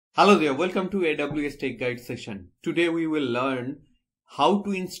Hello there, welcome to AWSTechGuide session. Today we will learn how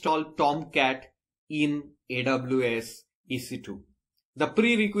to install Tomcat in AWS EC2. The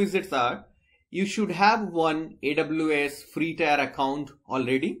prerequisites are you should have one AWS free tier account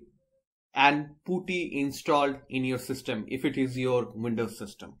already and PuTTY installed in your system if it is your Windows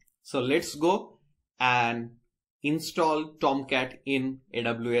system. So let's go and install Tomcat in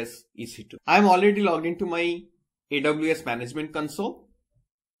AWS EC2. I am already logged into my AWS Management Console.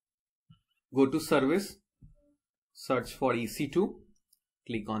 Go to Service, search for EC2,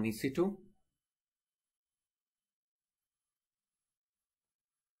 click on EC2.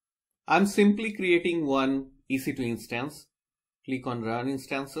 I'm simply creating one EC2 instance. Click on Run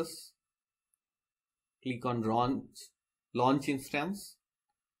Instances. Click on Launch Instance.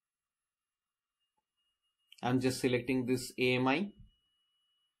 I'm just selecting this AMI.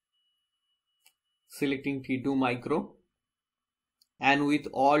 Selecting T2 Micro. And with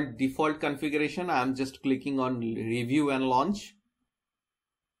all default configuration, I'm just clicking on Review and Launch.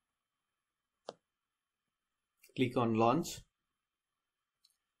 Click on Launch.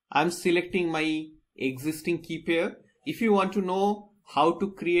 I'm selecting my existing key pair. If you want to know how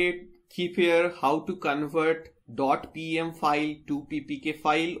to create key pair, how to convert .pem file to ppk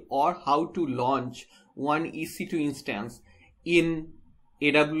file, or how to launch one EC2 instance in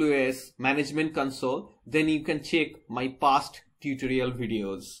AWS Management Console, then you can check my past tutorial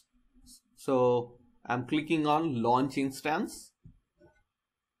videos. So I'm clicking on Launch Instance.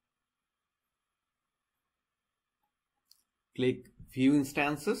 Click View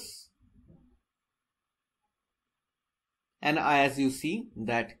Instances. And as you see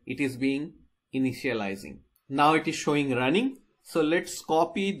that it is being initializing. Now it is showing running. So let's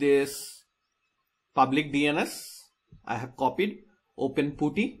copy this public DNS. I have copied. Open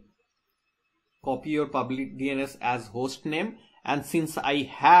PuTTY. Copy your public DNS as host name. And since I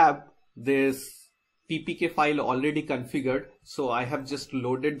have this ppk file already configured, so I have just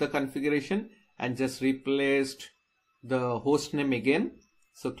loaded the configuration and just replaced the host name again.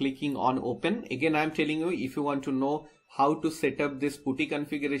 So clicking on open. Again, I'm telling you, if you want to know how to set up this PuTTY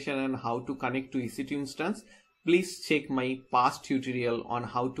configuration and how to connect to EC2 instance, please check my past tutorial on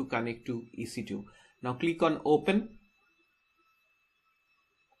how to connect to EC2. Now click on open.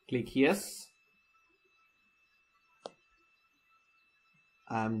 Click yes.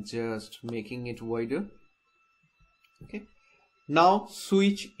 I'm just making it wider. Okay. Now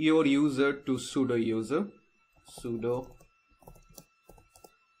switch your user to sudo user. Sudo.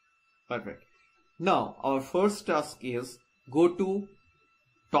 Perfect. Now our first task is go to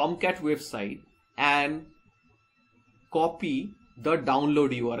Tomcat website and copy the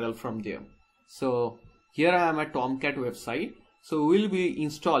download URL from there. So here I am at Tomcat website. So we'll be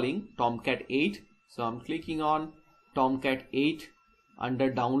installing Tomcat 8. So I'm clicking on Tomcat 8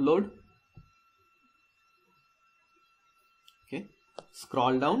 under download. Okay,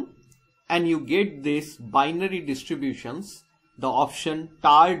 scroll down and you get this binary distributions, the option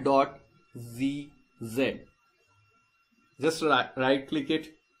tar.zz. Just right click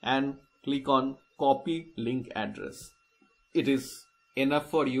it and click on copy link address. It is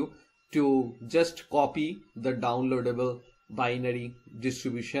enough for you to just copy the downloadable binary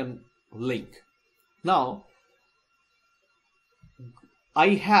distribution link. Now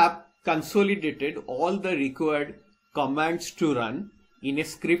I have consolidated all the required commands to run in a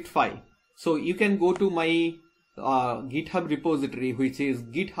script file. So you can go to my GitHub repository, which is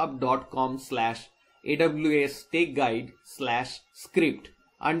github.com/AWSTechGuide/script.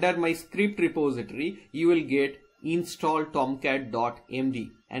 Under my script repository, you will get install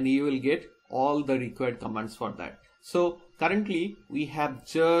tomcat.md and you will get all the required commands for that. So currently we have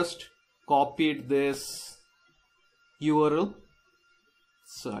just copied this URL.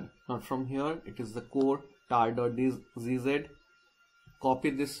 Sorry, not from here, it is the core tar.zz. Copy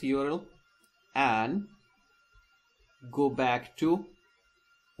this URL and go back to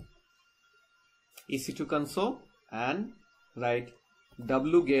EC2 console and write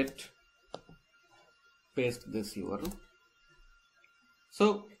wget, paste this URL.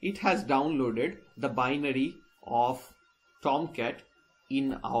 So it has downloaded the binary of Tomcat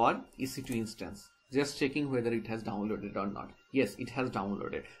in our EC2 instance. Just checking whether it has downloaded or not. Yes, it has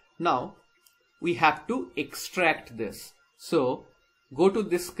downloaded. Now we have to extract this. So go to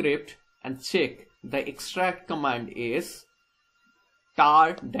this script and check the extract command is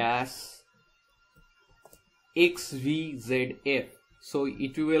tar-xvzf. So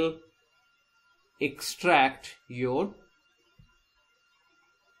it will extract your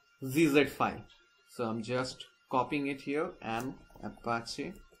ZZ file. So I'm just copying it here and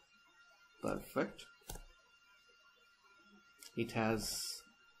Apache. Perfect. It has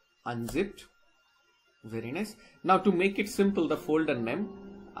unzipped. Very nice. Now to make it simple, the folder name,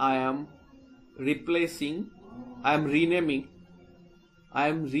 I am renaming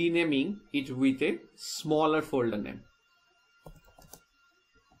it with a smaller folder name.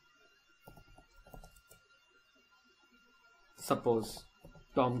 Suppose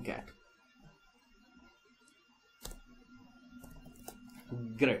Tomcat.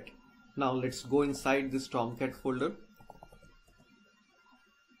 Great. Now let's go inside this Tomcat folder.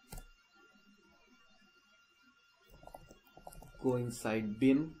 Go inside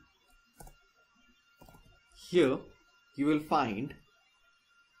bin. Here you will find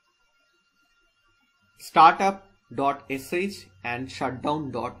startup.sh and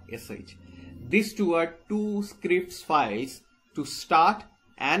shutdown.sh. These two are two scripts files to start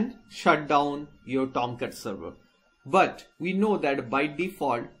and shut down your Tomcat server. But we know that by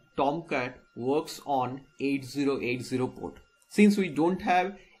default Tomcat works on 8080 port. Since we don't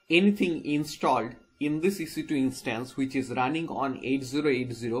have anything installed in this EC2 instance which is running on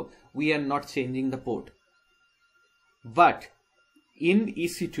 8080, we are not changing the port. But in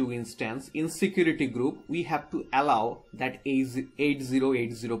EC2 instance, in security group, we have to allow that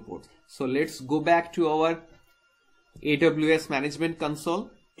 8080 port. So let's go back to our AWS management console,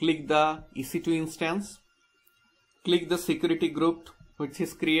 click the EC2 instance, click the security group which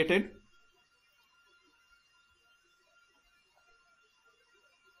is created.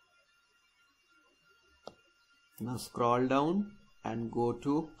 Now scroll down and go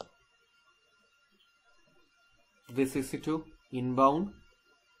to this EC2 inbound,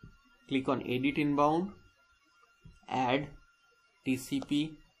 click on edit inbound, add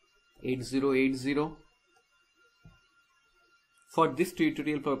TCP 8080. For this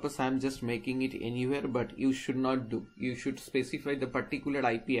tutorial purpose I am just making it anywhere, but you should not do. You should specify the particular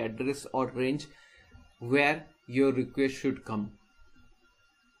IP address or range where your request should come,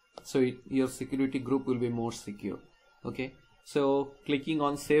 so your security group will be more secure. Okay, so clicking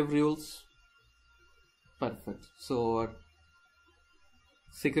on save rules. Perfect. So our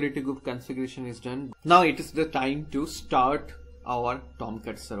security group configuration is done. Now it is the time to start our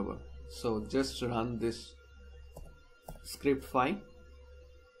Tomcat server. So just run this script file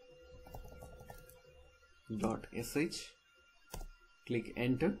 .sh, click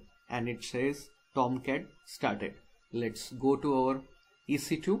enter, and it says Tomcat started. Let's go to our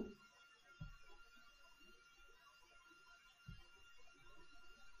EC2.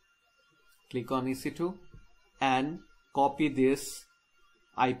 Click on EC2 and copy this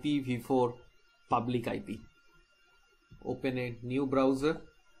IPv4 public IP. Open a new browser,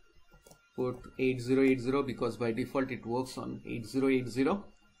 put 8080 because by default it works on 8080,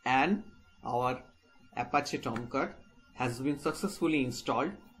 and our Apache Tomcat has been successfully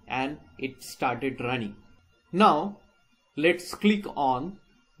installed and it started running. Now let's click on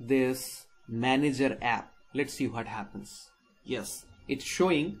this manager app. Let's see what happens. Yes, it's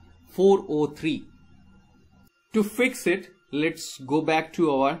showing 403. To fix it, let's go back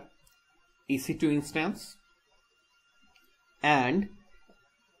to our EC2 instance, and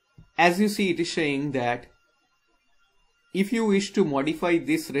as you see, it is saying that if you wish to modify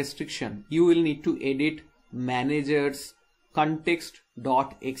this restriction, you will need to edit manager's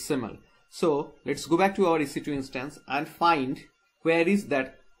context.xml. So let's go back to our EC2 instance and find where is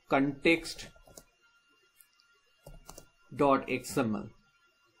that context.xml.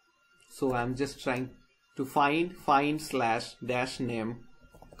 So I'm just trying to find /-name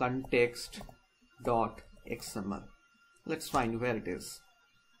context.xml. Let's find where it is.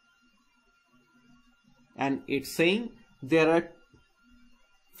 And it's saying there are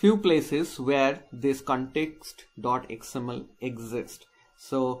few places where this context.xml exists.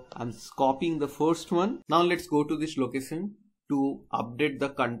 So I'm copying the first one. Now let's go to this location to update the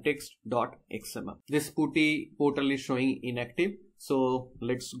context.xml. This portal is showing inactive. So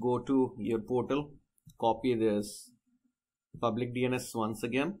let's go to your portal, copy this public DNS once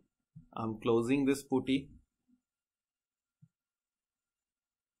again. I'm closing this putty,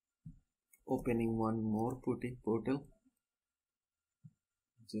 opening one more putty portal,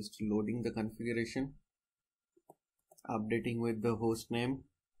 just loading the configuration, updating with the host name,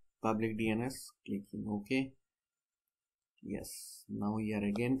 public DNS, clicking OK. Yes, now we are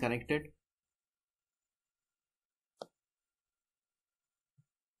again connected.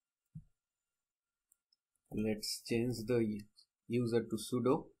 Let's change the user to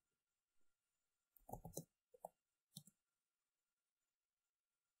sudo.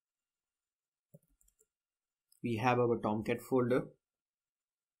 We have our Tomcat folder,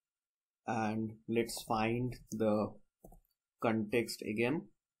 and let's find the context again.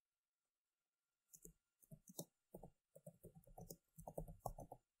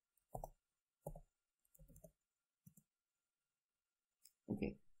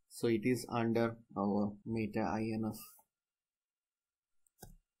 So it is under our meta inf.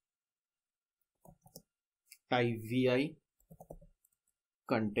 Type vi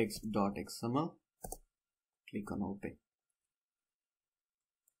context.xml. Click on OK.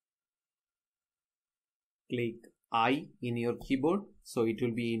 Click I in your keyboard, so it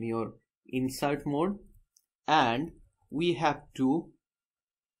will be in your insert mode, and we have to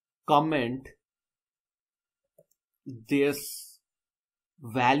comment this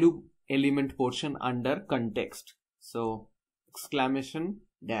value element portion under context. So exclamation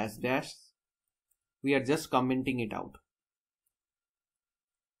dash dash, we are just commenting it out.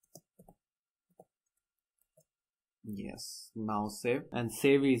 Yes, now save, and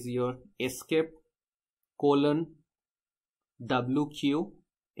save is your escape colon WQ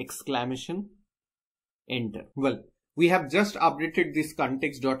exclamation enter. Well, we have just updated this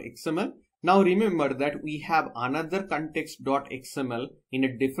context.xml. Now remember that we have another context.xml in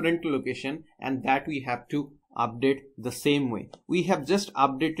a different location, and that we have to update the same way. We have just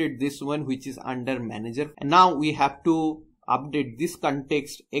updated this one, which is under manager, and now we have to update this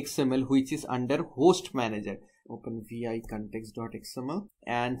context XML, which is under host manager. Open vi context.xml,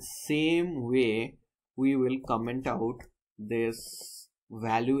 and same way we will comment out this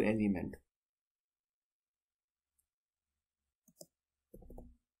value element,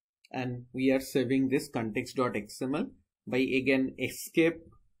 and we are saving this context.xml by again escape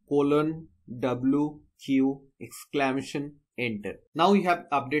colon WQ exclamation enter. Now we have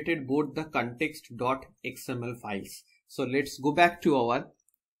updated both the context.xml files. So let's go back to our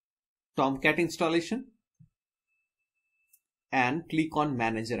Tomcat installation and click on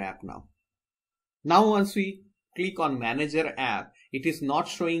manager app now. Now once we click on manager app, it is not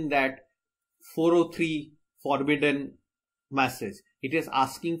showing that 403 forbidden message. It is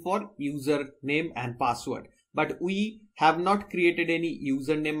asking for username and password, but we have not created any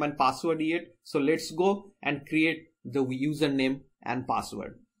username and password yet. So let's go and create the username and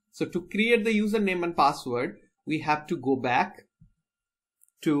password. So to create the username and password, we have to go back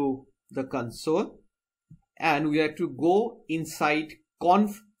to the console, and we have to go inside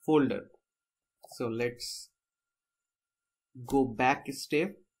conf folder. So let's go back a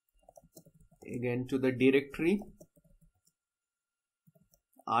step again to the directory.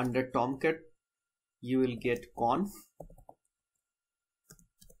 Under Tomcat, you will get conf.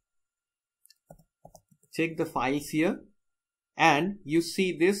 Check the files here, and you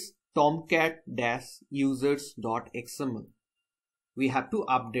see this tomcat-users.xml. We have to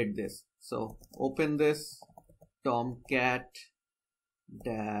update this. So open this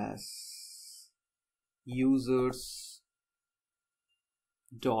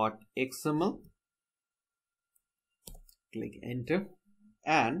tomcat-users.xml. Click enter,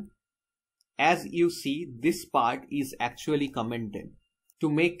 and as you see, this part is actually commented. To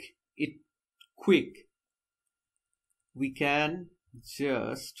make it quick, we can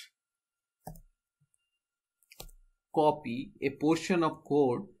just copy a portion of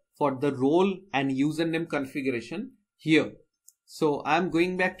code for the role and username configuration here. So I'm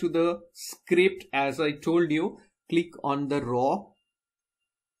going back to the script. As I told you, click on the raw,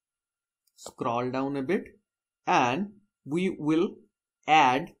 scroll down a bit, and we will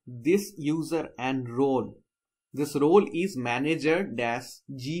add this user and role. This role is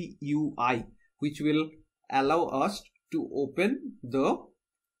manager-GUI, which will allow us to open the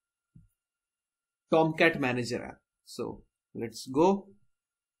Tomcat manager app. So let's go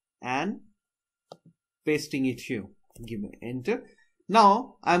and pasting it here. Give me enter.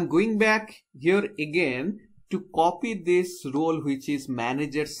 Now I'm going back here again to copy this role, which is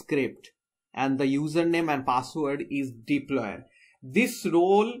manager script, and the username and password is deployer. This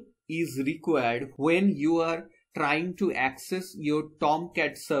role is required when you are trying to access your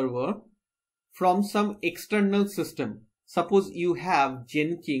Tomcat server from some external system. Suppose you have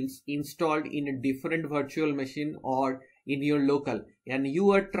Jenkins installed in a different virtual machine or in your local, and you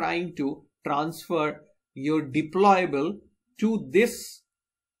are trying to transfer your deployable to this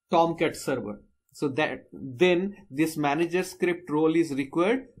Tomcat server. So that then this manager script role is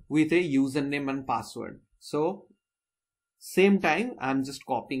required with a username and password. So same time, I'm just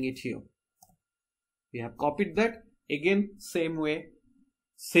copying it here. We have copied that. Again, same way,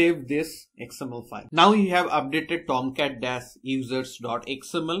 save this XML file. Now you have updated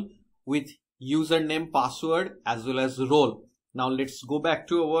tomcat-users.xml with username, password as well as role. Now let's go back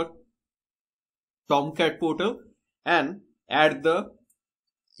to our Tomcat portal and add the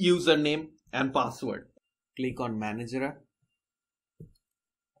username and password. Click on manager app,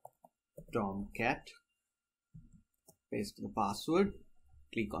 Tomcat, paste the password,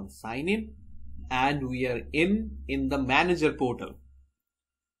 click on sign in, and we are in the manager portal.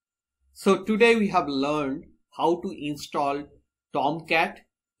 So today we have learned how to install Tomcat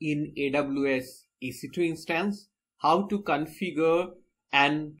in AWS EC2 instance, how to configure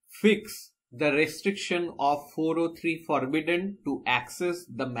and fix the restriction of 403 forbidden to access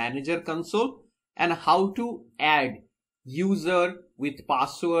the manager console, and how to add user with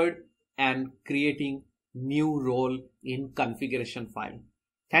password and creating new role in configuration file.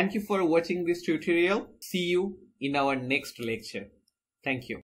 Thank you for watching this tutorial. See you in our next lecture. Thank you.